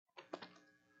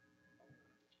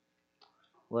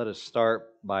Let us start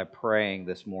by praying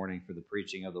this morning for the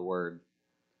preaching of the Word.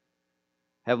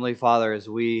 Heavenly Father, as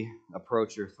we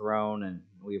approach your throne and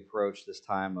we approach this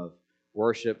time of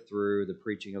worship through the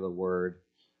preaching of the Word,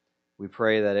 we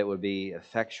pray that it would be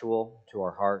effectual to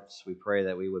our hearts. We pray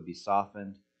that we would be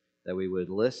softened, that we would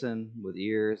listen with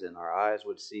ears and our eyes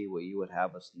would see what you would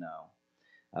have us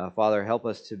know. Father, help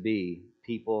us to be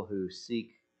people who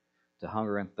seek to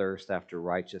hunger and thirst after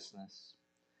righteousness.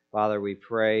 Father, we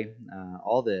pray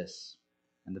all this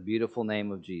in the beautiful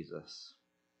name of Jesus.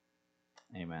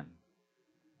 Amen.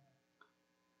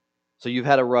 So you've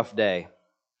had a rough day,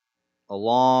 a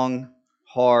long,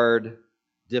 hard,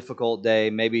 difficult day,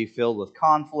 maybe filled with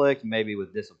conflict, maybe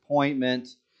with disappointment,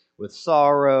 with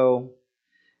sorrow.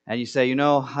 And you say,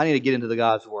 I need to get into the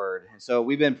God's Word. And so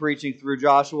we've been preaching through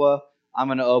Joshua. I'm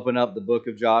going to open up the book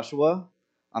of Joshua.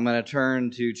 I'm going to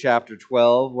turn to chapter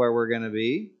 12 where we're going to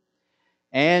be.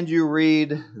 And you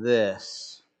read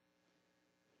this.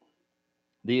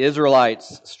 The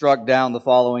Israelites struck down the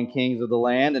following kings of the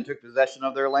land and took possession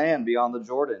of their land beyond the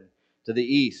Jordan to the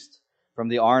east, from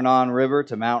the Arnon River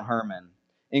to Mount Hermon,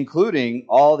 including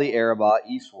all the Arabah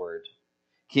eastward.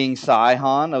 King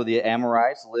Sihon of the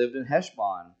Amorites lived in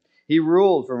Heshbon. He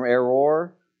ruled from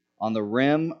Aroer on the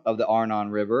rim of the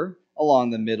Arnon River, along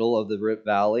the middle of the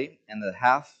valley, and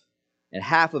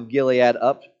half of Gilead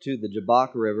up to the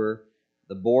Jabbok River,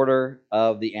 the border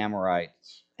of the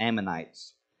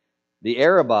Ammonites. The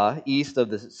Arabah, east of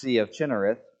the Sea of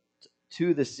Chinnereth,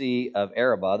 to the Sea of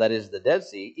Arabah, that is the Dead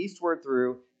Sea, eastward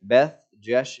through Beth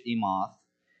Jeshimoth,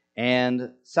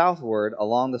 and southward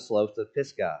along the slopes of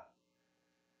Pisgah.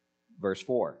 Verse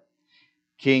 4.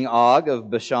 King Og of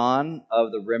Bashan,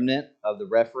 of the remnant of the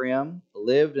Rephaim,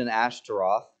 lived in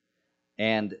Ashtaroth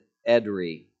and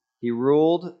Edrei. He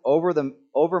ruled over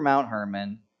Mount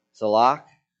Hermon, Salach,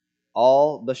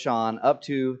 all Bashan, up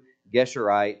to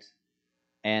Gesherite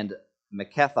and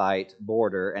Makethite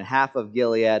border, and half of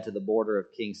Gilead to the border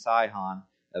of King Sihon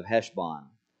of Heshbon.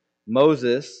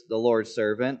 Moses, the Lord's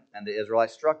servant, and the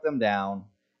Israelites struck them down,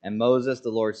 and Moses, the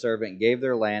Lord's servant, gave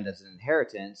their land as an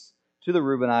inheritance to the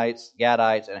Reubenites,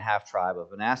 Gadites, and half-tribe of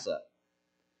Manasseh.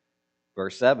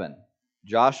 Verse 7.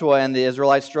 Joshua and the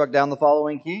Israelites struck down the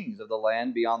following kings of the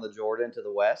land beyond the Jordan to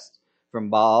the west, from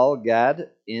Baal-Gad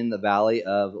in the valley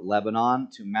of Lebanon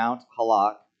to Mount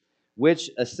Halak, which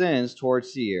ascends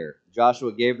towards Seir.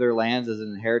 Joshua gave their lands as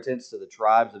an inheritance to the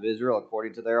tribes of Israel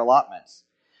according to their allotments.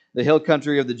 The hill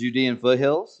country of the Judean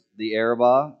foothills, the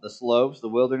Arabah, the slopes, the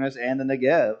wilderness, and the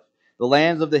Negev, the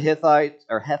lands of the Hittites,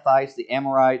 the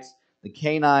Amorites, the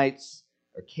Canaanites,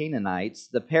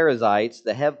 the Perizzites,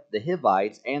 the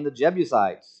Hivites, and the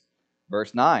Jebusites.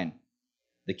 Verse 9.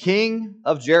 The king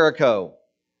of Jericho,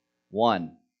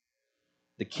 1.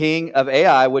 The king of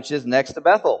Ai, which is next to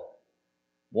Bethel,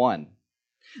 1.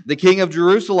 The king of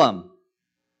Jerusalem,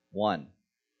 1.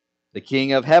 The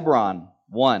king of Hebron,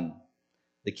 1.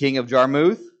 The king of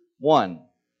Jarmuth, 1.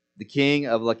 The king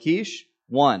of Lachish,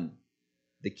 1.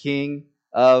 The king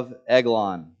of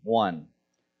Eglon, 1.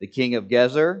 The king of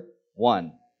Gezer,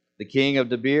 1. The king of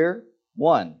Debir,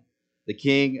 1. The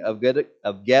king of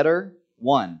Geder,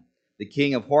 1. The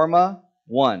king of Hormah,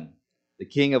 1. The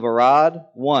king of Arad,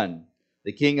 1.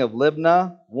 The king of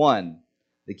Libnah, 1.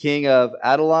 The king of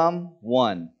Adullam,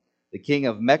 1. The king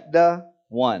of Mekdah,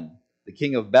 1. The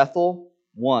king of Bethel,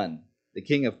 1. The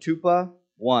king of Tupah,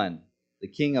 1. The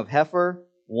king of Hepher,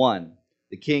 1.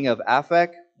 The king of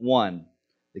Aphek, 1.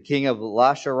 The king of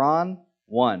Lasharon,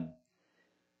 1.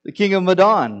 The king of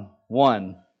Madon,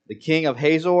 1. The king of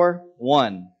Hazor,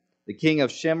 1. The king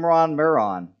of Shimron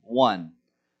Meron, 1.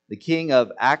 The king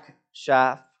of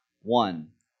Akshaph, 1.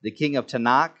 The king of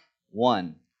Tanakh,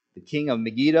 1. The king of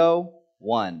Megiddo,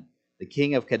 1. The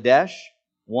king of Kadesh,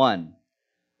 1.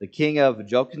 The king of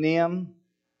Jokneam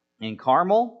in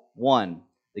Carmel, 1.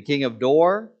 The king of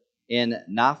Dor in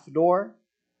Naphthdor,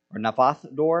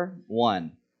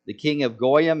 1. The king of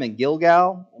Goyim in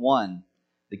Gilgal, 1.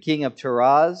 The king of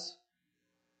Tiraz,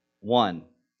 1.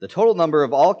 The total number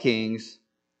of all kings,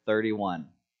 31.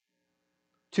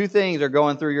 Two things are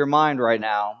going through your mind right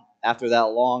now after that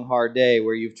long, hard day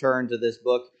where you've turned to this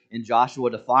book in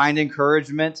Joshua to find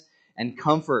encouragement and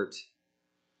comfort.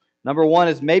 Number one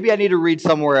is maybe I need to read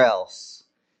somewhere else.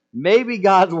 Maybe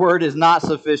God's word is not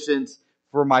sufficient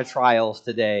for my trials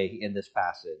today in this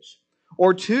passage.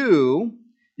 Or two,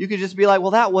 you could just be like,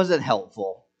 well, that wasn't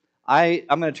helpful. I'm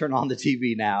going to turn on the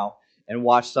TV now and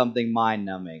watch something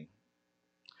mind-numbing.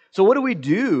 So what do we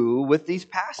do with these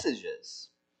passages?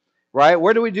 Right?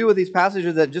 What do we do with these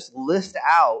passages that just list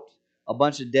out a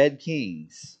bunch of dead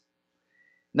kings?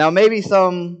 Now, maybe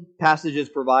some passages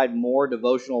provide more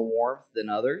devotional warmth than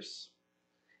others.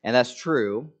 And that's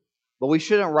true. But we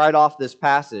shouldn't write off this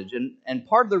passage. And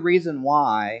part of the reason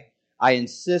why I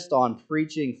insist on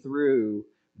preaching through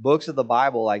books of the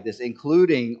Bible like this,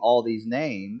 including all these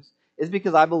names, is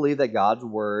because I believe that God's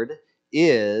Word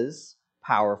is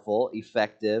powerful,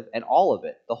 effective, and all of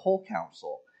it, the whole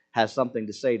counsel, has something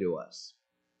to say to us.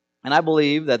 And I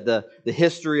believe that the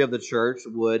history of the church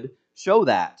would show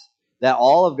that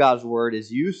all of God's Word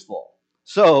is useful.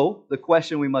 So, the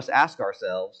question we must ask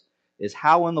ourselves is,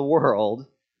 how in the world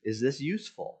is this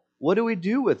useful? What do we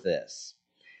do with this?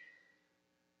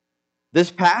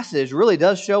 This passage really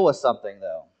does show us something,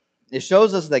 though. It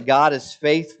shows us that God is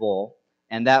faithful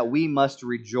and that we must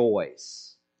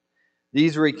rejoice.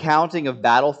 These recounting of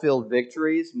battlefield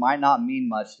victories might not mean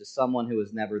much to someone who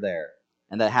was never there,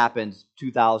 and that happened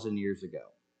 2,000 years ago,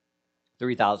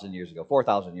 3,000 years ago,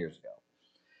 4,000 years ago.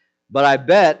 But I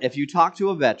bet if you talk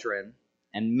to a veteran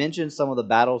and mention some of the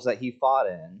battles that he fought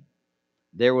in,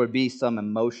 there would be some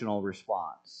emotional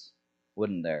response,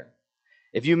 wouldn't there?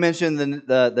 If you mention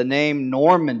the name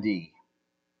Normandy,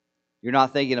 you're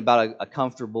not thinking about a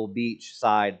comfortable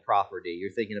beachside property.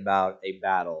 You're thinking about a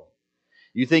battle.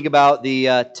 You think about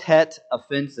the Tet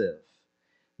Offensive.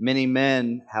 Many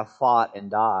men have fought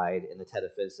and died in the Tet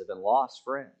Offensive and lost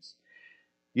friends.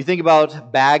 You think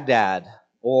about Baghdad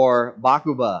or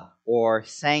Bakuba or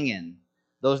Sangin.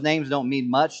 Those names don't mean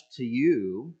much to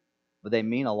you, but they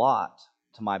mean a lot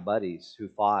to my buddies who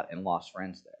fought and lost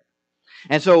friends there.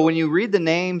 And so when you read the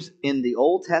names in the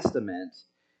Old Testament,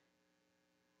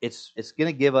 it's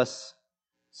going to give us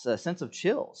a sense of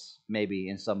chills, maybe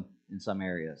in some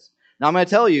areas. Now I'm going to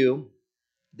tell you,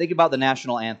 think about the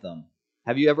national anthem.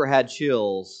 Have you ever had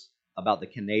chills about the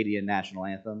Canadian national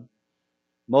anthem?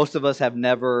 Most of us have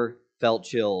never felt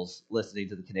chills listening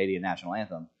to the Canadian national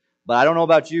anthem. But I don't know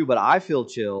about you, but I feel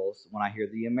chills when I hear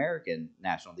the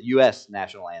the U.S.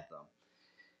 national anthem.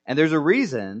 And there's a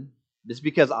reason. It's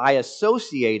because I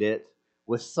associate it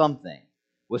with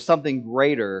something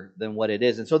greater than what it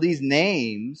is. And so these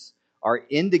names are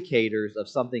indicators of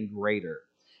something greater.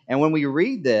 And when we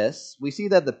read this, we see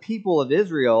that the people of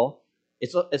Israel,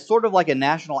 it's sort of like a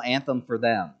national anthem for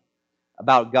them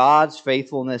about God's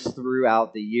faithfulness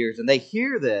throughout the years. And they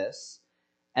hear this,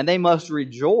 and they must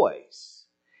rejoice.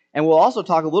 And we'll also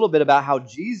talk a little bit about how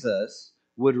Jesus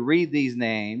would read these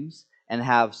names and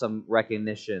have some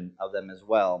recognition of them as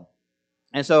well.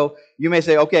 And so you may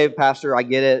say, okay, Pastor, I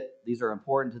get it. These are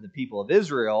important to the people of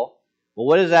Israel. But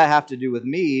what does that have to do with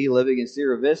me living in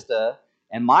Sierra Vista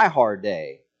and my hard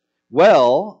day?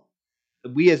 Well,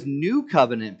 we as new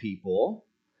covenant people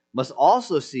must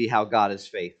also see how God is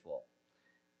faithful.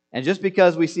 And just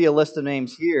because we see a list of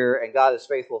names here and God is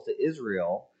faithful to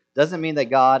Israel doesn't mean that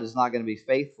God is not going to be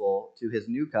faithful to his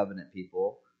new covenant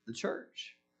people, the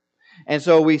church. And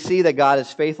so we see that God is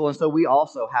faithful, and so we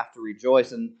also have to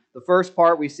rejoice. And the first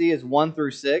part we see is 1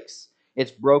 through 6.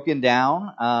 It's broken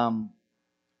down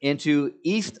into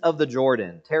east of the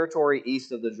Jordan, territory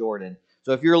east of the Jordan.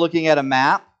 So if you're looking at a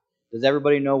map, does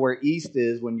everybody know where east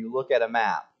is when you look at a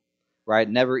map? Right?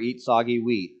 Never eat soggy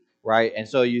wheat. Right? And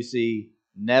so you see,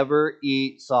 never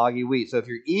eat soggy wheat. So if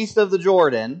you're east of the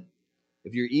Jordan,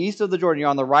 you're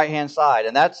on the right-hand side.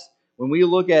 And that's, when we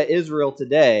look at Israel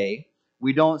today,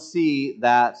 we don't see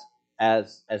that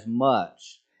as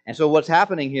much. And so what's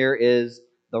happening here is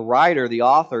the writer, the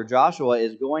author, Joshua,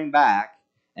 is going back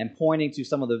and pointing to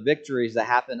some of the victories that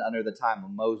happened under the time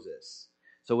of Moses.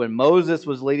 So when Moses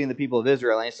was leading the people of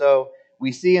Israel, and so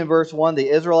we see in verse 1, the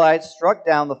Israelites struck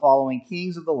down the following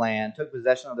kings of the land, took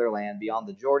possession of their land beyond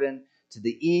the Jordan to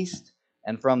the east,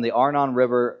 and from the Arnon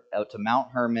River out to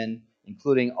Mount Hermon,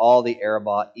 including all the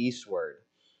Arabah eastward.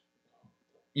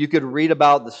 You could read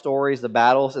about the stories, the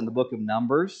battles in the book of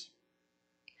Numbers.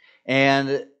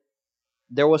 And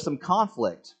there was some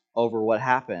conflict over what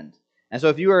happened. And so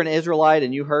if you were an Israelite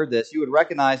and you heard this, you would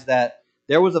recognize that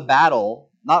there was a battle,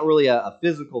 not really a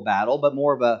physical battle, but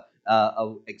more of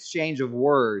a exchange of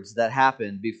words that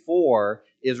happened before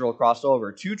Israel crossed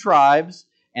over. Two tribes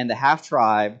and the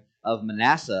half-tribe of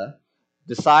Manasseh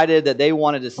decided that they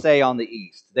wanted to stay on the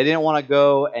east. They didn't want to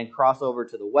go and cross over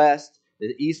to the west.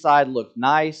 The east side looked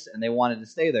nice, and they wanted to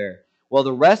stay there. Well,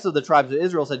 the rest of the tribes of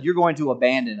Israel said, you're going to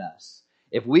abandon us.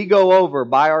 If we go over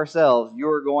by ourselves,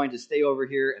 you're going to stay over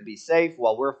here and be safe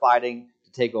while we're fighting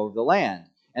to take over the land.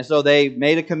 And so they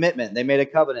made a commitment. They made a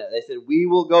covenant. They said, we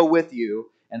will go with you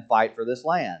and fight for this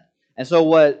land. And so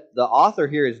what the author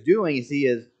here is doing is he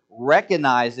is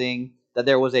recognizing that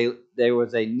there was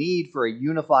a need for a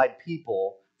unified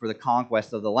people for the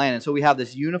conquest of the land. And so we have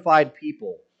this unified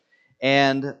people.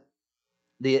 And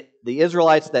the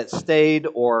Israelites that stayed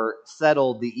or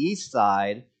settled the east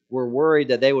side were worried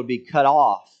that they would be cut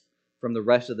off from the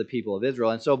rest of the people of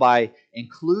Israel. And so by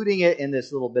including it in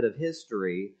this little bit of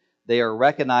history, they are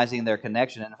recognizing their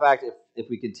connection. And in fact, if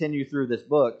we continue through this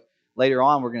book, later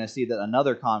on we're going to see that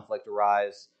another conflict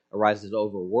arises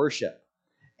over worship.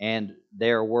 And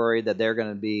they're worried that they're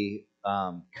going to be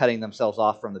cutting themselves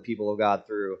off from the people of God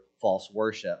through false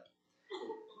worship.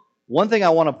 One thing I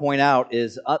want to point out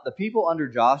is the people under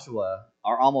Joshua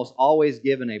are almost always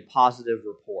given a positive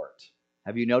report.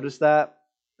 Have you noticed that?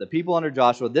 The people under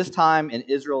Joshua, this time in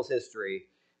Israel's history,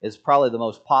 is probably the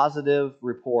most positive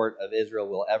report of Israel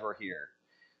we'll ever hear.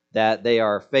 That they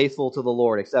are faithful to the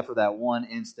Lord, except for that one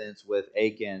instance with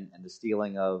Achan and the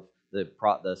stealing of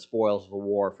the spoils of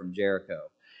war from Jericho.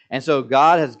 And so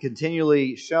God has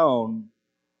continually shown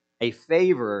a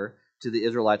favor to the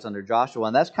Israelites under Joshua,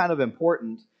 and that's kind of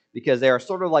important because they are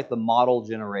sort of like the model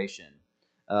generation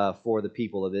for the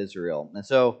people of Israel. And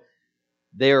so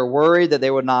they are worried that they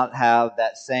would not have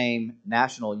that same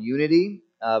national unity.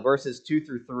 Verses 2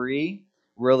 through 3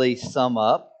 really sum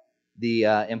up the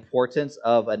importance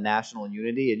of a national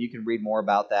unity, and you can read more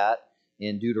about that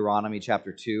in Deuteronomy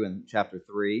chapter 2 and chapter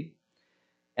 3.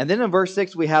 And then in verse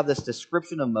 6, we have this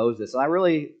description of Moses, and I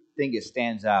really think it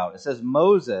stands out. It says,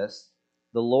 Moses,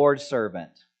 the Lord's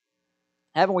servant.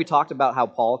 Haven't we talked about how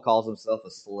Paul calls himself a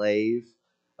slave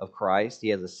of Christ? He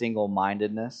has a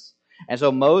single-mindedness. And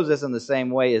so Moses, in the same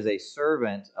way, is a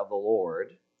servant of the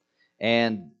Lord.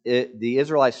 And the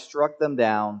Israelites struck them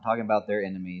down, talking about their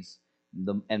enemies.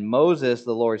 And Moses,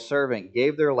 the Lord's servant,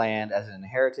 gave their land as an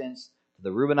inheritance to the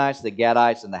Reubenites, the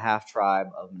Gadites, and the half-tribe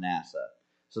of Manasseh.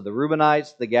 So the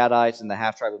Reubenites, the Gadites, and the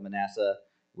half-tribe of Manasseh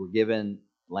were given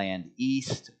land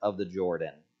east of the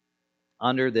Jordan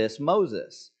under this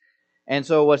Moses. And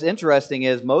so what's interesting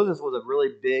is Moses was a really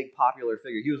big, popular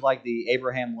figure. He was like the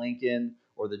Abraham Lincoln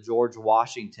or the George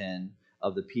Washington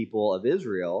of the people of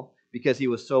Israel because he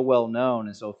was so well known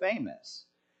and so famous.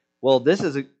 Well, this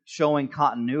is showing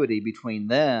continuity between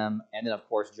them and then, of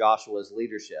course, Joshua's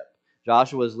leadership.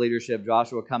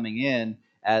 Joshua coming in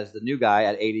as the new guy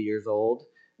at 80 years old,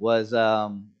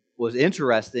 was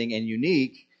interesting and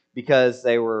unique because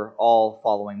they were all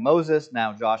following Moses.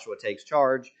 Now Joshua takes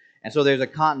charge. And so there's a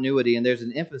continuity and there's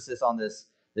an emphasis on this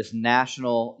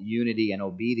national unity and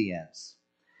obedience.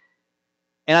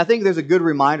 And I think there's a good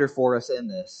reminder for us in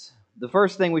this. The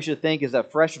first thing we should think is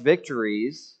that fresh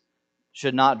victories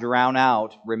should not drown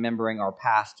out remembering our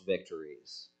past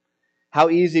victories. How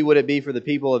easy would it be for the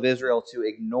people of Israel to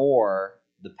ignore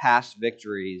the past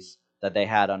victories that they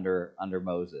had under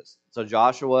Moses? So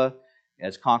Joshua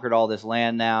has conquered all this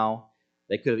land now.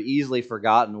 They could have easily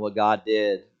forgotten what God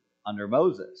did under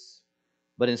Moses.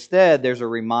 But instead, there's a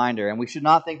reminder, and we should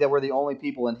not think that we're the only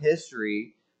people in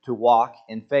history to walk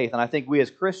in faith. And I think we as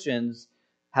Christians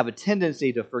have a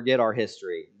tendency to forget our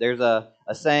history. There's a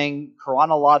saying,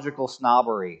 chronological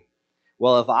snobbery.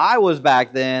 Well, if I was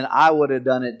back then, I would have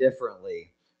done it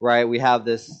differently, right? We have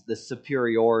this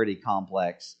superiority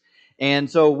complex. And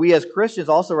so we as Christians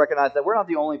also recognize that we're not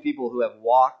the only people who have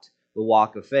walked the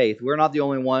walk of faith. We're not the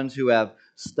only ones who have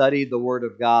studied the Word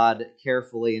of God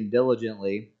carefully and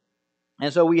diligently.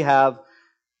 And so we have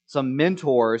some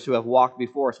mentors who have walked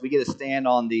before us. We get to stand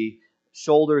on the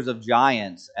shoulders of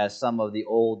giants, as some of the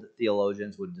old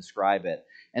theologians would describe it.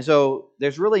 And so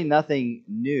there's really nothing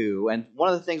new. And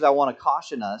one of the things I want to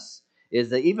caution us is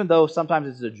that even though sometimes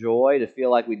it's a joy to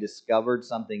feel like we discovered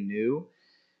something new,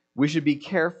 we should be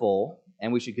careful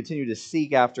and we should continue to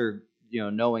seek after,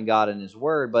 knowing God and His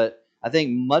Word. But I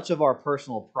think much of our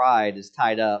personal pride is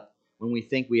tied up when we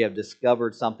think we have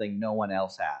discovered something no one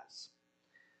else has.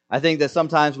 I think that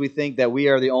sometimes we think that we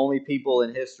are the only people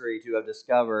in history to have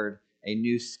discovered a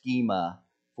new schema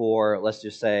for, let's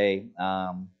just say,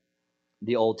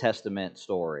 the Old Testament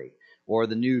story or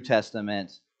the New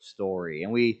Testament story.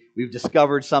 And we've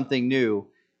discovered something new.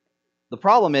 The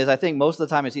problem is, I think most of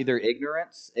the time it's either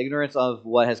ignorance of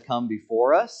what has come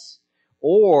before us,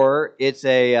 or it's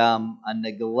a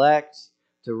neglect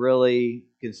to really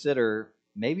consider,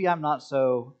 maybe I'm not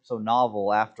so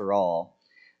novel after all.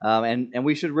 And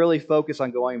we should really focus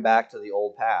on going back to the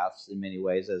old paths in many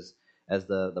ways, as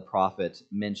the prophet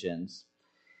mentions.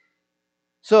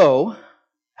 So,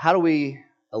 how do we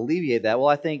alleviate that? Well,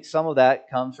 I think some of that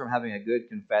comes from having a good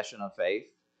confession of faith,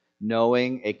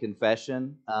 knowing a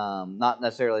confession, not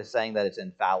necessarily saying that it's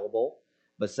infallible,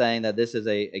 but saying that this is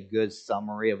a good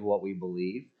summary of what we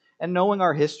believe, and knowing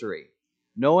our history.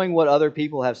 Knowing what other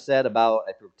people have said about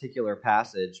a particular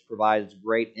passage provides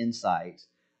great insight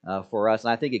for us,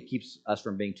 and I think it keeps us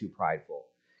from being too prideful.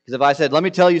 Because if I said, let me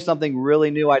tell you something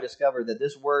really new I discovered, that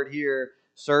this word here,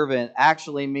 servant,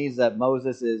 actually means that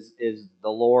Moses is the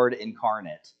Lord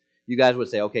incarnate. you guys would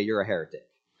say, okay, you're a heretic,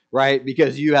 right?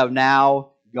 Because you have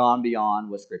now gone beyond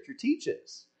what Scripture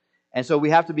teaches. And so we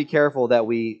have to be careful that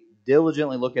we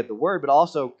diligently look at the Word, but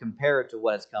also compare it to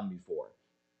what has come before.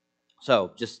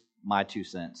 So, just my 2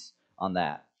 cents on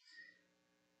that.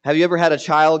 Have you ever had a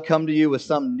child come to you with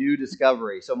some new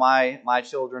discovery? So my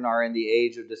children are in the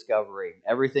age of discovery.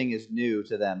 Everything is new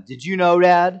to them. Did you know,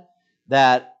 Dad,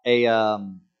 that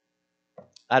the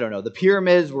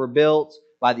pyramids were built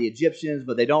by the Egyptians,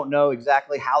 but they don't know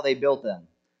exactly how they built them?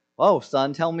 Oh,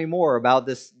 son, tell me more about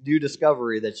this new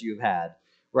discovery that you've had,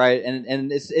 right?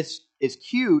 And it's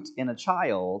cute in a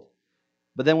child,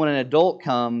 but then when an adult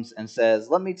comes and says,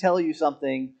 "Let me tell you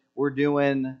something, we're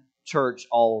doing church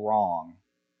all wrong,"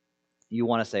 you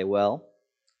want to say, well,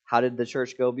 how did the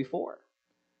church go before?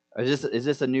 Or is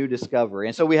this a new discovery?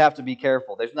 And so we have to be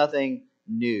careful. There's nothing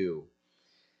new.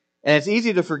 And it's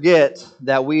easy to forget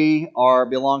that we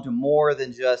belong to more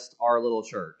than just our little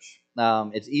church.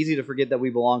 It's easy to forget that we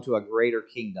belong to a greater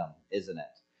kingdom, isn't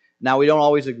it? Now, we don't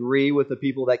always agree with the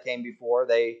people that came before.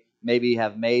 They maybe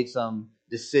have made some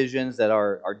decisions that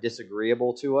are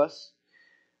disagreeable to us.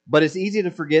 But it's easy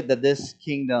to forget that this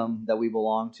kingdom that we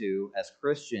belong to as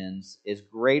Christians is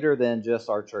greater than just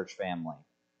our church family.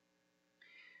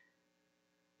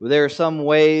 There are some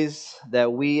ways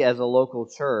that we as a local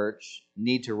church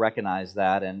need to recognize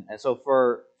that. And so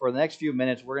for the next few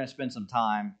minutes, we're going to spend some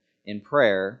time in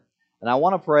prayer. And I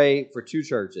want to pray for 2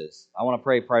 churches. I want to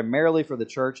pray primarily for the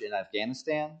church in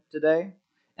Afghanistan today.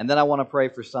 And then I want to pray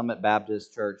for Summit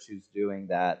Baptist Church, who's doing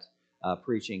that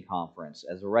preaching conference,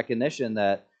 as a recognition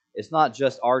that it's not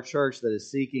just our church that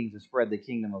is seeking to spread the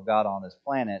kingdom of God on this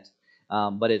planet,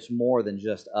 but it's more than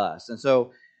just us. And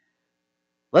so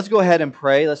let's go ahead and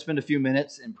pray. Let's spend a few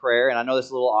minutes in prayer. And I know this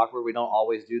is a little awkward. We don't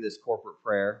always do this corporate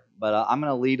prayer, but I'm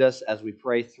going to lead us as we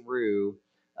pray through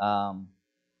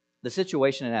the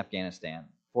situation in Afghanistan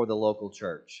for the local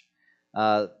church.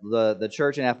 The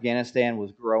church in Afghanistan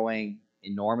was growing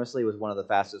enormously. It was one of the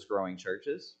fastest growing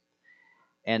churches.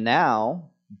 And now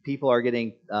people are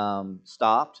getting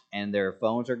stopped and their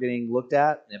phones are getting looked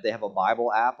at. And if they have a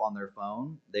Bible app on their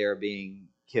phone, they are being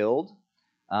killed.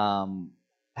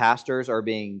 Pastors are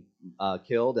being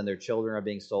killed and their children are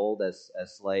being sold as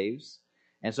slaves.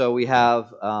 And so we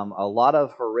have a lot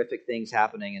of horrific things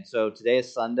happening. And so today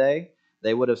is Sunday.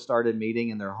 They would have started meeting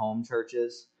in their home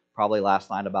churches probably last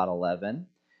night about 11.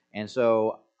 And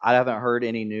so I haven't heard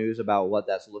any news about what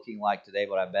that's looking like today,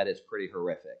 but I bet it's pretty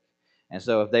horrific. And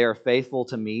so if they are faithful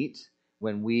to meet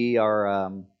when we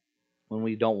don't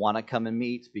want to come and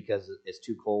meet because it's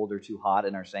too cold or too hot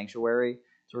in our sanctuary,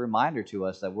 it's a reminder to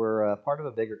us that we're part of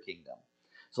a bigger kingdom.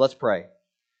 So let's pray.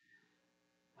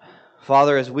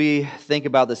 Father, as we think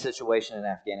about the situation in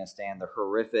Afghanistan, the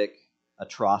horrific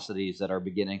atrocities that are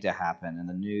beginning to happen and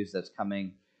the news that's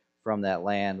coming from that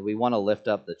land, we want to lift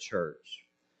up the church.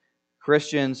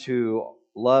 Christians who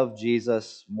love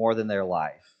Jesus more than their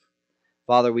life.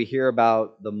 Father, we hear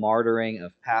about the martyring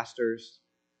of pastors.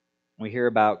 We hear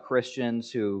about Christians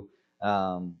who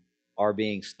are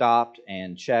being stopped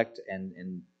and checked,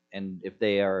 and if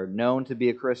they are known to be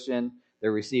a Christian,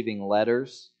 they're receiving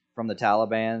letters from the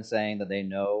Taliban saying that they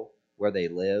know where they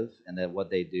live and that what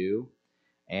they do.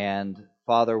 And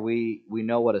Father, we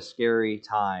know what a scary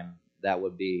time that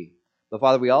would be. But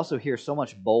Father, we also hear so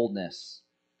much boldness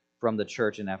from the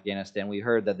church in Afghanistan. We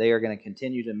heard that they are going to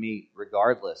continue to meet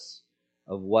regardless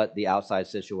of what the outside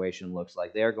situation looks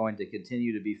like. They are going to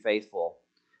continue to be faithful.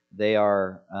 They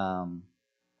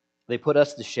put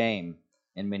us to shame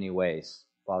in many ways,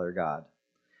 Father God.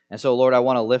 And so, Lord, I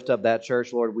want to lift up that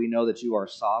church. Lord, we know that you are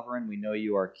sovereign. We know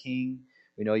you are King.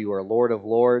 We know you are Lord of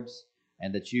Lords,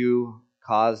 and that you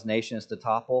cause nations to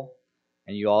topple,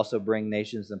 and you also bring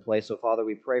nations in place. So, Father,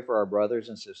 we pray for our brothers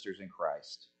and sisters in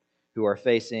Christ who are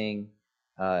facing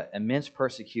immense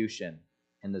persecution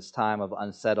in this time of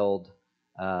unsettled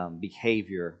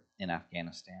behavior in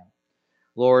Afghanistan.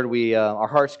 Lord, our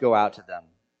hearts go out to them.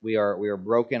 We are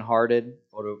brokenhearted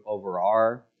over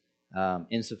our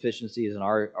insufficiencies and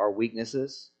our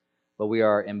weaknesses, but we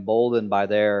are emboldened by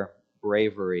their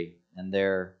bravery and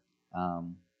their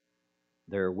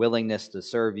willingness to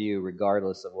serve you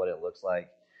regardless of what it looks like.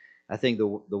 I think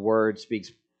the word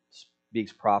speaks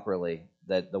properly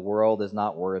that the world is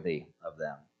not worthy of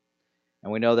them.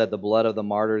 And we know that the blood of the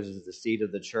martyrs is the seed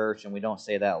of the church, and we don't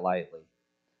say that lightly.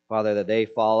 Father, that they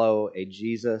follow a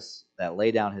Jesus that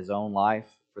laid down his own life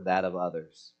for that of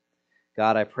others.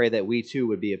 God, I pray that we too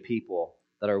would be a people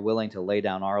that are willing to lay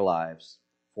down our lives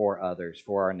for others,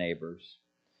 for our neighbors.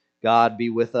 God, be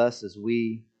with us as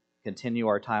we continue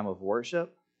our time of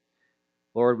worship.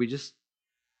 Lord, we just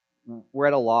we're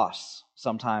at a loss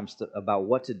sometimes about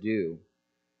what to do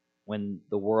when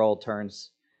the world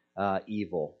turns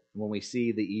evil, when we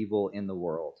see the evil in the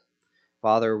world.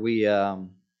 Father,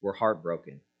 we're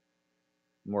heartbroken.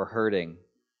 We're hurting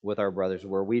with our brothers.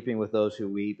 We're weeping with those who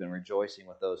weep and rejoicing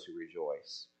with those who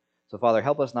rejoice. So, Father,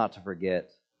 help us not to forget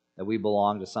that we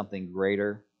belong to something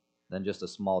greater than just a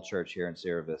small church here in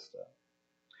Sierra Vista.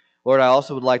 Lord, I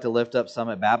also would like to lift up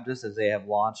Summit Baptist as they have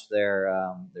launched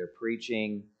their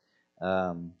preaching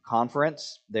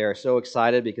conference. They are so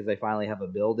excited because they finally have a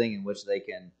building in which they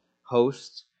can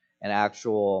host an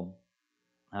actual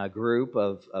group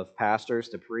of pastors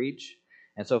to preach.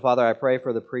 And so, Father, I pray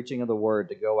for the preaching of the word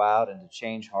to go out and to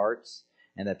change hearts,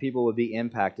 and that people would be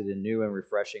impacted in new and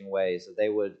refreshing ways, that they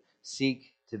would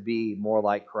seek to be more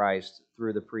like Christ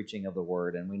through the preaching of the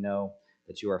word. And we know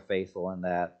that you are faithful in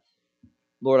that.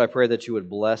 Lord, I pray that you would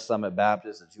bless Summit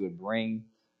Baptist, that you would bring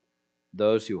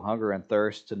those who hunger and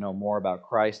thirst to know more about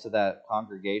Christ to that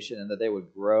congregation, and that they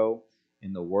would grow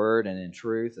in the word and in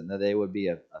truth, and that they would be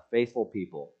a faithful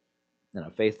people and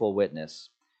a faithful witness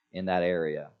in that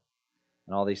area.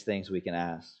 And all these things we can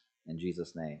ask in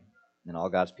Jesus' name. And all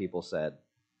God's people said,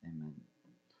 amen.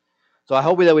 So I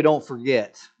hope that we don't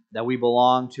forget that we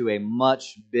belong to a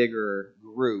much bigger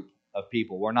group of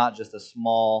people. We're not just a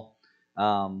small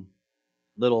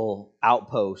little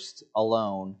outpost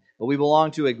alone, but we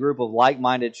belong to a group of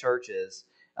like-minded churches,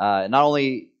 not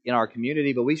only in our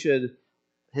community, but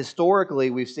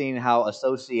historically, we've seen how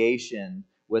association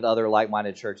with other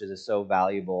like-minded churches is so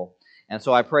valuable. And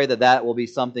so I pray that that will be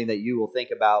something that you will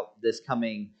think about this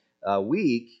coming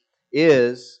week,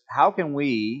 is how can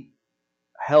we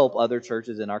help other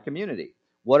churches in our community?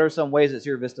 What are some ways that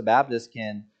Sierra Vista Baptist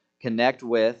can connect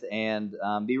with and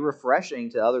be refreshing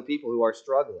to other people who are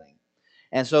struggling?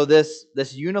 And so this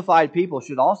unified people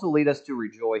should also lead us to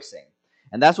rejoicing.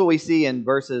 And that's what we see in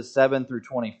verses 7 through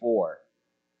 24.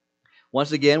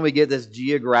 Once again, we get this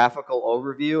geographical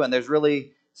overview, and there's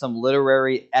really some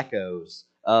literary echoes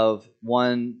of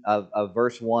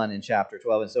verse 1 in chapter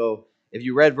 12. And so if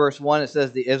you read verse 1, it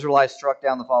says the Israelites struck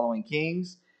down the following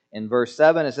kings. In verse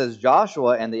 7, it says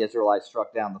Joshua and the Israelites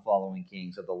struck down the following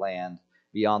kings of the land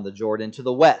beyond the Jordan to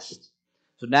the west.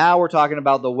 So now we're talking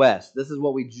about the west. This is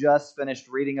what we just finished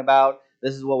reading about.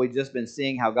 This is what we've just been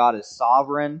seeing, how God is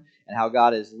sovereign and how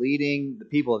God is leading the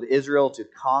people of Israel to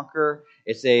conquer.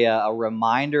 It's a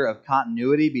reminder of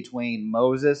continuity between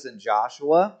Moses and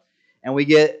Joshua. And we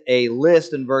get a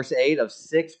list in verse 8 of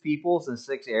 6 peoples in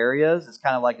 6 areas. It's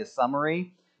kind of like a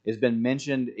summary. It's been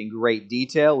mentioned in great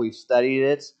detail. We've studied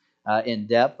it in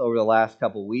depth over the last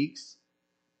couple weeks.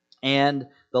 And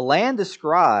the land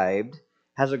described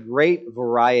has a great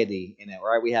variety in it,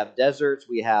 right? We have deserts,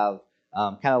 we have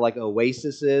kind of like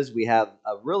oases, we have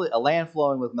a land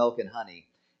flowing with milk and honey,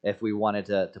 if we wanted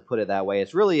to put it that way.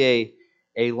 It's really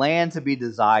a land to be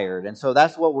desired. And so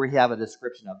that's what we have a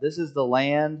description of. This is the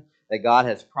land that God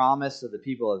has promised to the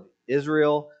people of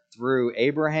Israel through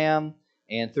Abraham,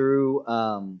 and through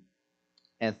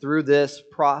this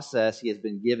process, He has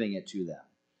been giving it to them.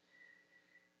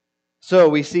 So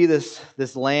we see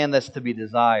this land that's to be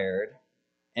desired,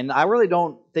 and I really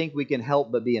don't think we can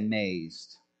help but be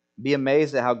amazed. Be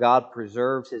amazed at how God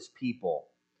preserves His people.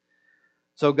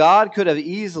 So God could have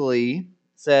easily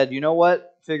said, you know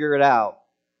what, figure it out.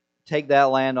 Take that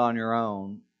land on your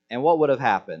own. And what would have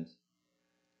happened?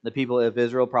 The people of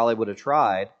Israel probably would have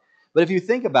tried. But if you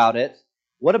think about it,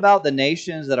 what about the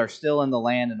nations that are still in the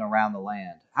land and around the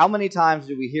land? How many times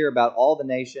do we hear about all the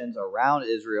nations around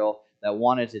Israel that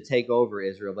wanted to take over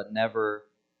Israel but never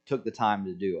took the time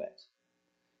to do it?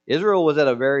 Israel was at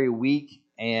a very weak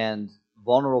and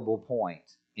vulnerable point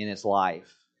in its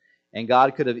life. And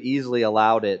God could have easily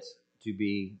allowed it to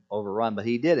be overrun, but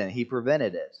He didn't. He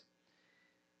prevented it.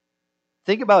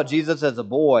 Think about Jesus as a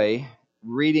boy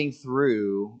reading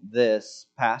through this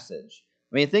passage.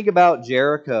 I mean, think about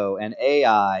Jericho and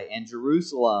Ai and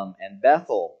Jerusalem and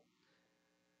Bethel.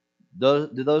 Do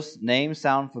those names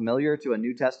sound familiar to a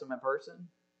New Testament person?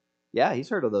 Yeah, he's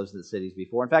heard of those cities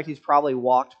before. In fact, he's probably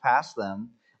walked past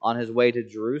them on his way to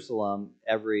Jerusalem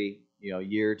every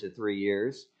year to 3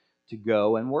 years to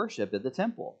go and worship at the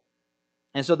temple.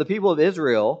 And so the people of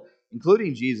Israel,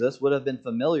 including Jesus, would have been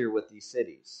familiar with these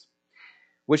cities,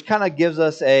 which kind of gives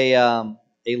us a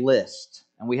list.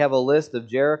 And we have a list of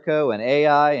Jericho and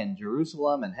Ai and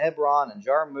Jerusalem and Hebron and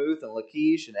Jarmuth and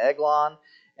Lachish and Eglon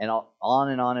and on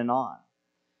and on and on.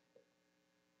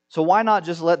 So why not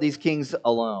just let these kings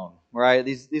alone, right?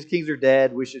 These kings are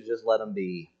dead. We should just let them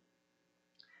be.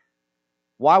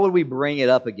 Why would we bring it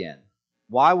up again?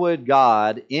 Why would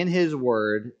God, in His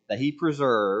Word that He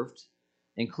preserved,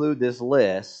 include this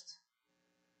list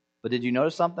But did you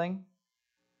notice something?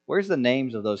 Where's the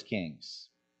names of those kings?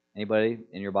 Anybody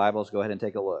in your Bibles, go ahead and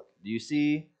take a look. Do you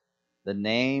see the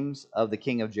names of the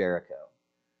king of Jericho?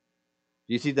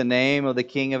 Do you see the name of the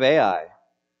king of Ai?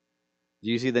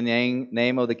 Do you see the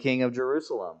name of the king of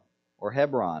Jerusalem or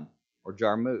Hebron or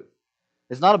Jarmuth?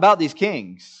 It's not about these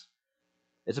kings.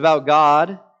 It's about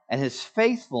God and His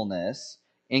faithfulness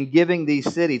in giving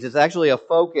these cities. It's actually a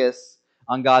focus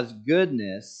on God's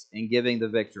goodness in giving the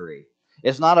victory.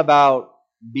 It's not about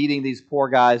beating these poor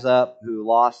guys up who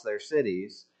lost their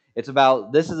cities. It's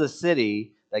about this is a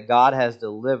city that God has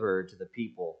delivered to the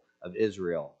people of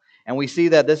Israel. And we see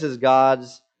that this is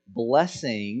God's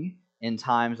blessing in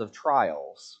times of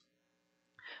trials.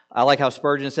 I like how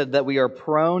Spurgeon said that we are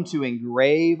prone to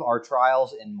engrave our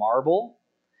trials in marble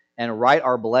and write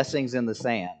our blessings in the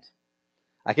sand.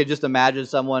 I could just imagine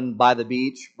someone by the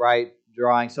beach, right,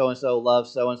 drawing so-and-so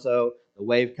loves so-and-so. The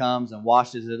wave comes and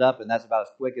washes it up, and that's about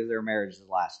as quick as their marriage has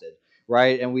lasted,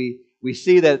 right? And we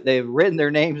see that they've written their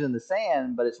names in the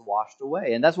sand, but it's washed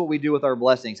away. And that's what we do with our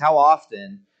blessings. How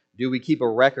often do we keep a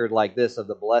record like this of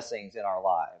the blessings in our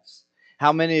lives?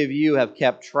 How many of you have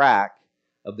kept track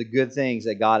of the good things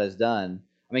that God has done?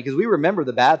 I mean, because we remember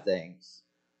the bad things.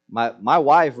 My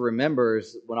wife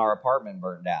remembers when our apartment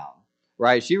burned down,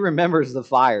 right? She remembers the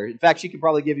fire. In fact, she could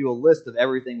probably give you a list of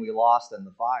everything we lost in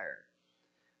the fire.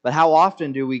 But how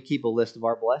often do we keep a list of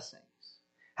our blessings?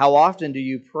 How often do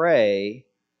you pray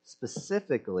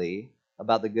specifically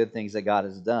about the good things that God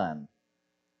has done?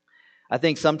 I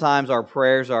think sometimes our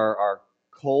prayers are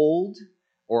cold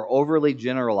or overly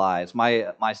generalized.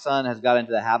 My son has got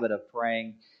into the habit of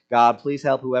praying, God, please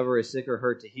help whoever is sick or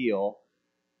hurt to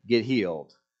get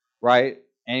healed, right?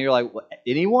 And you're like, what,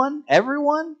 anyone?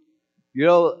 Everyone? You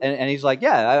know, and he's like,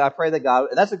 yeah, I pray that God,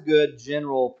 and that's a good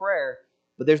general prayer,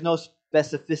 but there's no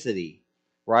specificity,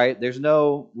 right? There's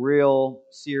no real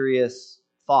serious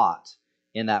thought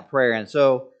in that prayer. And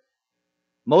so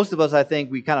most of us, I think,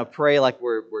 we kind of pray like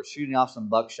we're shooting off some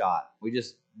buckshot. We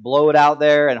just blow it out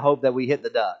there and hope that we hit the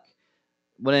duck.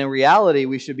 When in reality,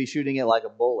 we should be shooting it like a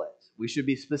bullet. We should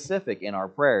be specific in our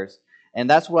prayers. And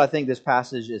that's what I think this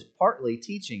passage is partly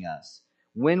teaching us.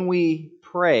 When we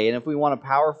pray, and if we want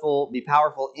to be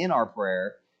powerful in our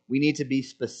prayer, we need to be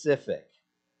specific.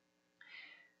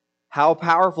 How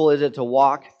powerful is it to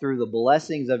walk through the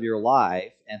blessings of your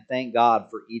life and thank God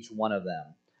for each one of them?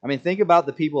 I mean, think about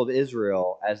the people of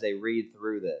Israel as they read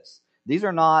through this. These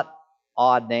are not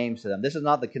odd names to them. This is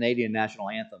not the Canadian national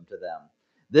anthem to them.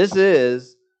 This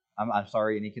is, I'm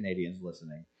sorry, any Canadians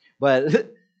listening, but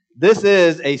this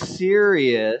is a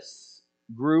serious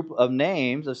group of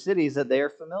names of cities that they are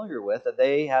familiar with, that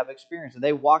they have experienced. And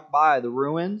they walk by the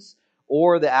ruins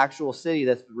or the actual city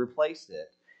that's replaced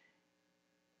it.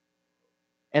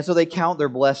 And so they count their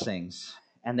blessings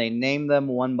and they name them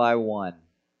one by one.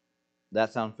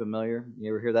 That sound familiar? You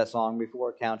ever hear that song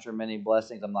before? Count your many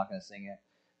blessings. I'm not going to sing it.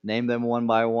 Name them one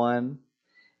by one.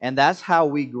 And that's how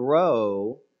we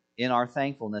grow in our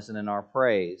thankfulness and in our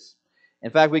praise.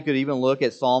 In fact, we could even look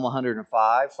at Psalm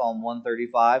 105, Psalm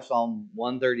 135, Psalm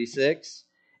 136,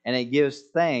 and it gives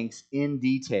thanks in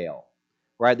detail,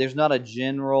 right? There's not a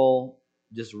general,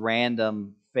 just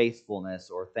random faithfulness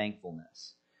or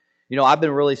thankfulness. You know, I've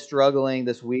been really struggling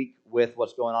this week with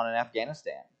what's going on in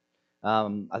Afghanistan.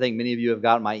 I think many of you have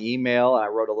gotten my email. I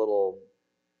wrote a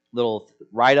little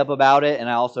write-up about it, and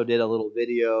I also did a little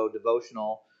video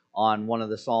devotional on one of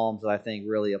the Psalms that I think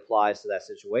really applies to that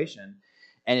situation.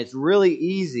 And it's really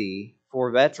easy for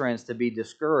veterans to be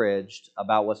discouraged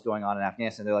about what's going on in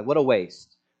Afghanistan. They're like, what a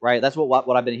waste, right? That's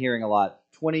what I've been hearing a lot.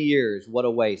 20 years, what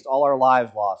a waste. All our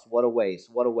lives lost, what a waste,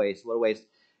 what a waste, what a waste.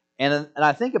 And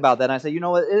I think about that, and I say, you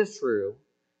know what, it is true.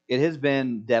 It has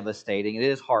been devastating. It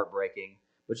is heartbreaking.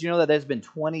 But you know that there's been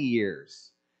 20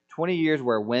 years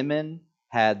where women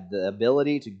had the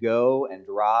ability to go and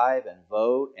drive and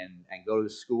vote and go to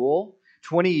school.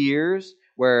 20 years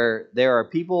where there are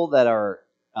people that are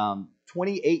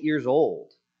 28 years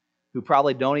old who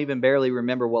probably don't even barely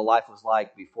remember what life was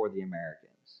like before the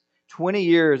Americans. 20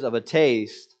 years of a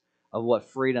taste of what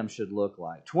freedom should look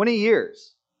like. 20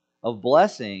 years of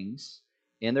blessings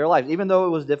in their lives, even though it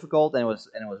was difficult and it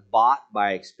was bought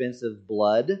by expensive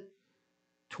blood.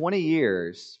 20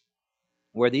 years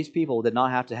where these people did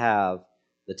not have to have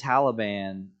the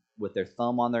Taliban with their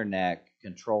thumb on their neck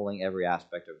controlling every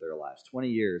aspect of their lives. 20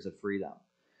 years of freedom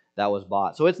that was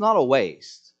bought. So it's not a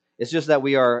waste. It's just that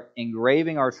we are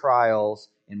engraving our trials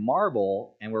in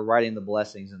marble and we're writing the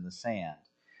blessings in the sand.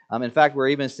 In fact, we're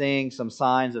even seeing some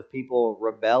signs of people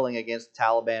rebelling against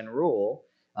Taliban rule.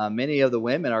 Many of the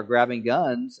women are grabbing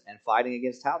guns and fighting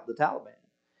against the Taliban.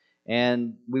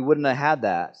 And we wouldn't have had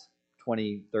that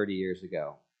 20, 30 years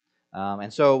ago.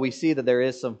 And so we see that there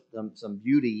is some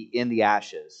beauty in the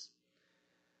ashes.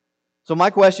 So my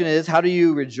question is, how do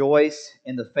you rejoice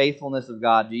in the faithfulness of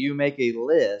God? Do you make a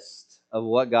list of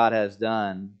what God has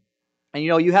done? And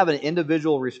you have an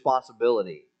individual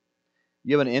responsibility.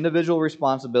 You have an individual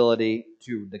responsibility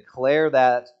to declare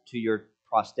that to your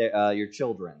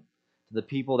children, to the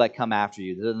people that come after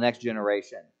you, to the next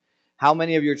generation. How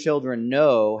many of your children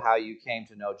know how you came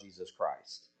to know Jesus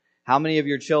Christ? How many of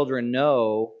your children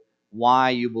know why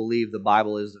you believe the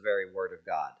Bible is the very Word of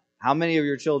God? How many of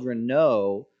your children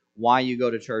know why you go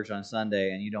to church on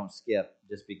Sunday and you don't skip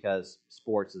just because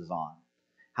sports is on?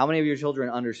 How many of your children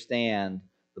understand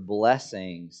the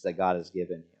blessings that God has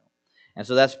given you? And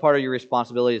so that's part of your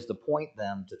responsibility, is to point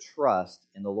them to trust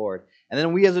in the Lord. And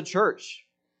then we as a church,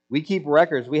 we keep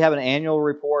records. We have an annual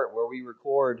report where we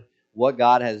record what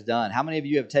God has done. How many of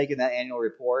you have taken that annual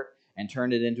report and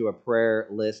turned it into a prayer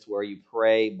list where you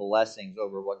pray blessings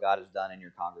over what God has done in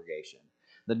your congregation?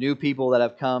 The new people that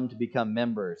have come to become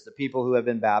members, the people who have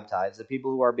been baptized, the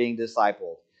people who are being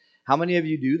discipled. How many of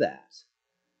you do that?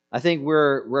 I think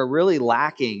we're really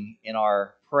lacking in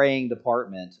our praying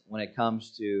department when it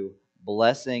comes to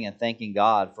blessing and thanking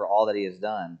God for all that He has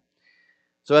done.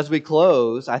 So as we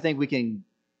close, I think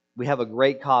we have a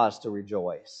great cause to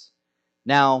rejoice.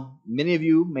 Now, many of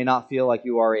you may not feel like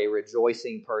you are a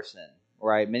rejoicing person,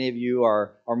 right? Many of you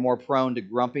are more prone to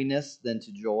grumpiness than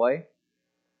to joy.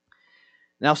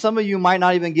 Now, some of you might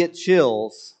not even get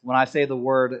chills when I say the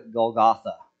word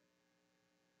Golgotha.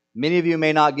 Many of you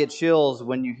may not get chills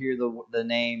when you hear the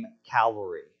name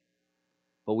Calvary.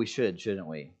 But we should, shouldn't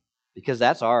we? Because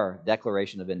that's our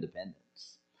Declaration of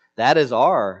Independence. That is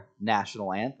our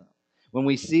national anthem. When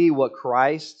we see what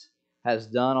Christ has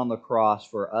done on the cross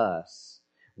for us,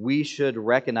 we should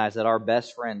recognize that our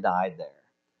best friend died there,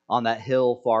 on that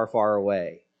hill far, far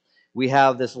away. We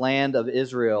have this land of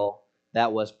Israel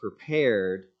that was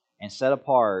prepared and set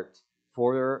apart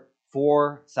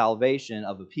for salvation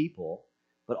of a people,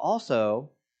 but also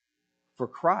for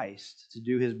Christ to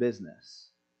do His business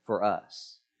for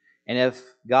us. And if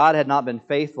God had not been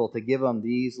faithful to give them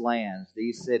these lands,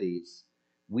 these cities,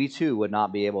 we too would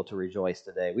not be able to rejoice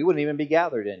today. We wouldn't even be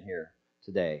gathered in here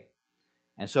today.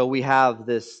 And so we have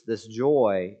this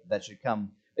joy that should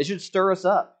come. It should stir us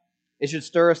up. It should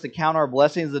stir us to count our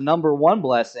blessings. The number one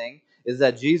blessing is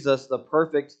that Jesus, the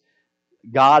perfect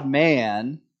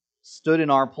God-man, stood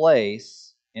in our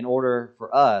place in order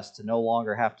for us to no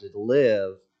longer have to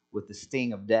live with the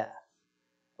sting of death.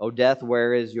 O death,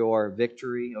 where is your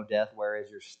victory? O death, where is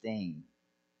your sting?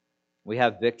 We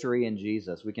have victory in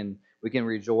Jesus. We can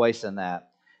rejoice in that.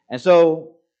 And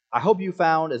so I hope you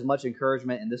found as much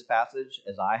encouragement in this passage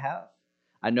as I have.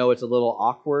 I know it's a little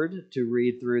awkward to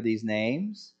read through these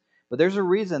names, but there's a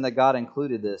reason that God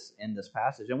included this in this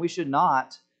passage, and we should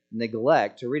not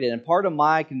neglect to read it. And part of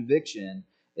my conviction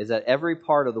is that every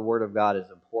part of the Word of God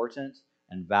is important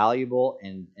and valuable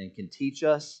and can teach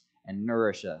us and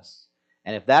nourish us.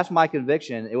 And if that's my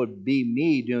conviction, it would be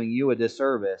me doing you a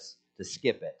disservice to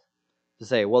skip it. To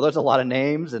say, well, there's a lot of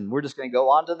names, and we're just going to go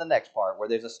on to the next part where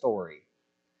there's a story.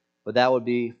 But that would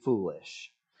be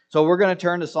foolish. So we're going to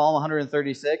turn to Psalm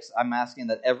 136. I'm asking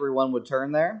that everyone would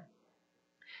turn there.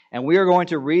 And we are going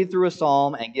to read through a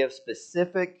psalm and give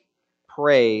specific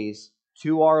praise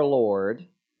to our Lord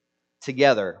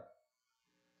together.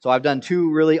 So I've done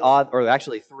two really odd, or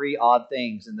actually three odd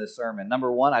things in this sermon.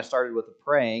 Number one, I started with a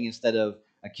praying instead of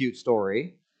a cute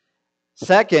story.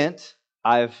 Second,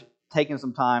 I've taken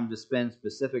some time to spend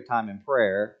specific time in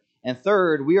prayer. And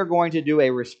third, we are going to do a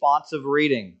responsive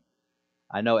reading.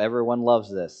 I know everyone loves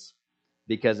this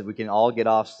because we can all get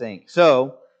off sync.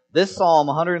 So this Psalm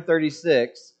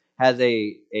 136 has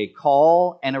a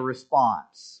call and a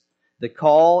response. The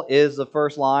call is the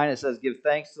first line. It says, "Give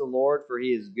thanks to the Lord, for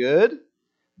He is good."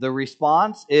 The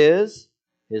response is,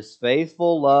 "His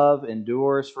faithful love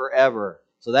endures forever."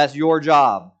 So that's your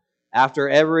job. After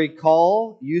every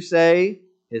call, you say,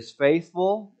 "His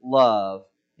faithful love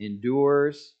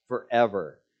endures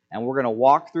forever." And we're going to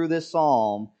walk through this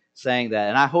psalm saying that.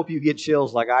 And I hope you get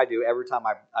chills like I do every time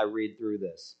I read through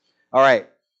this. All right,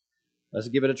 let's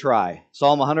give it a try.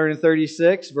 Psalm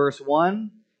 136, verse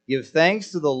 1. "Give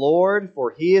thanks to the Lord,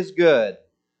 for He is good.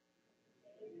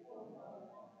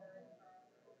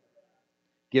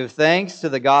 Give thanks to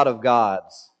the God of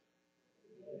gods.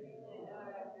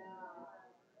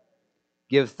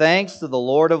 Give thanks to the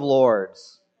Lord of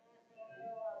lords.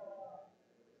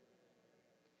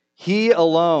 He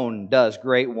alone does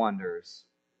great wonders.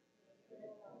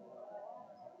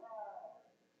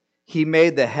 He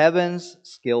made the heavens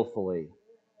skillfully.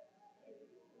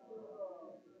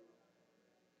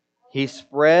 He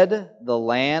spread the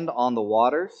land on the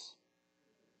waters.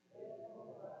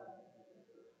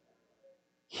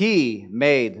 He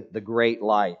made the great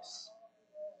lights.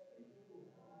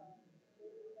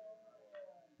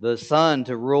 The sun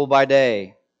to rule by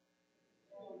day.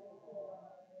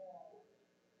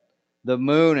 The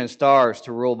moon and stars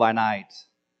to rule by night.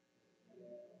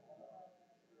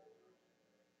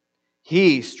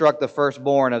 He struck the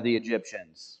firstborn of the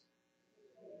Egyptians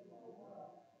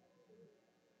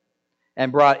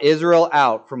and brought Israel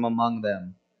out from among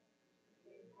them.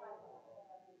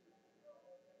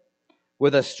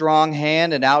 With a strong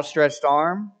hand and outstretched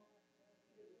arm,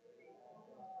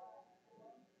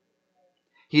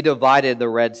 he divided the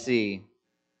Red Sea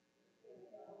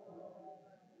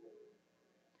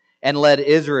and led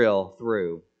Israel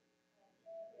through,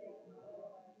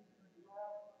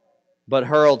 but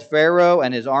hurled Pharaoh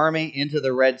and his army into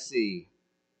the Red Sea.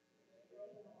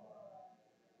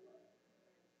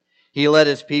 He led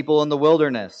his people in the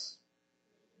wilderness.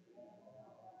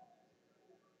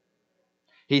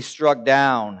 He struck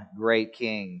down great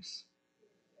kings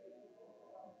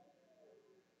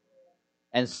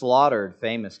and slaughtered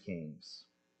famous kings.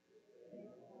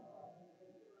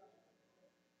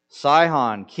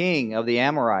 Sihon, king of the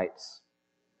Amorites,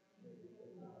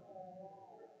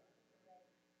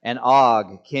 and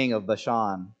Og, king of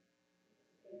Bashan,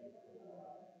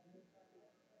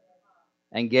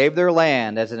 and gave their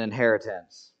land as an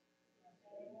inheritance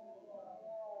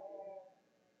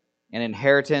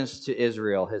to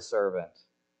Israel, his servant.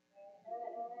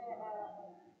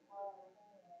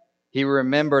 He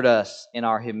remembered us in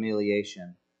our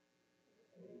humiliation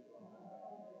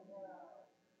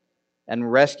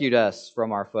and rescued us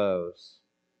from our foes.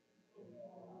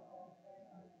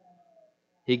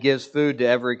 He gives food to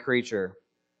every creature.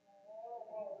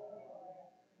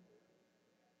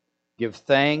 Give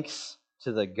thanks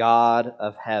to the God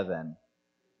of heaven.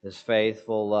 His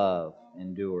faithful love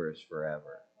endures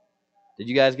forever. Did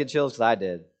you guys get chills? Because I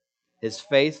did. His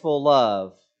faithful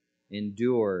love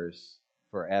endures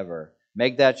forever.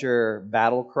 Make that your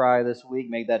battle cry this week.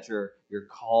 Make that your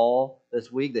call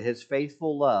this week, that his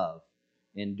faithful love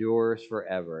endures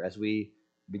forever, as we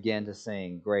begin to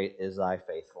sing, Great is thy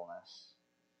faithfulness.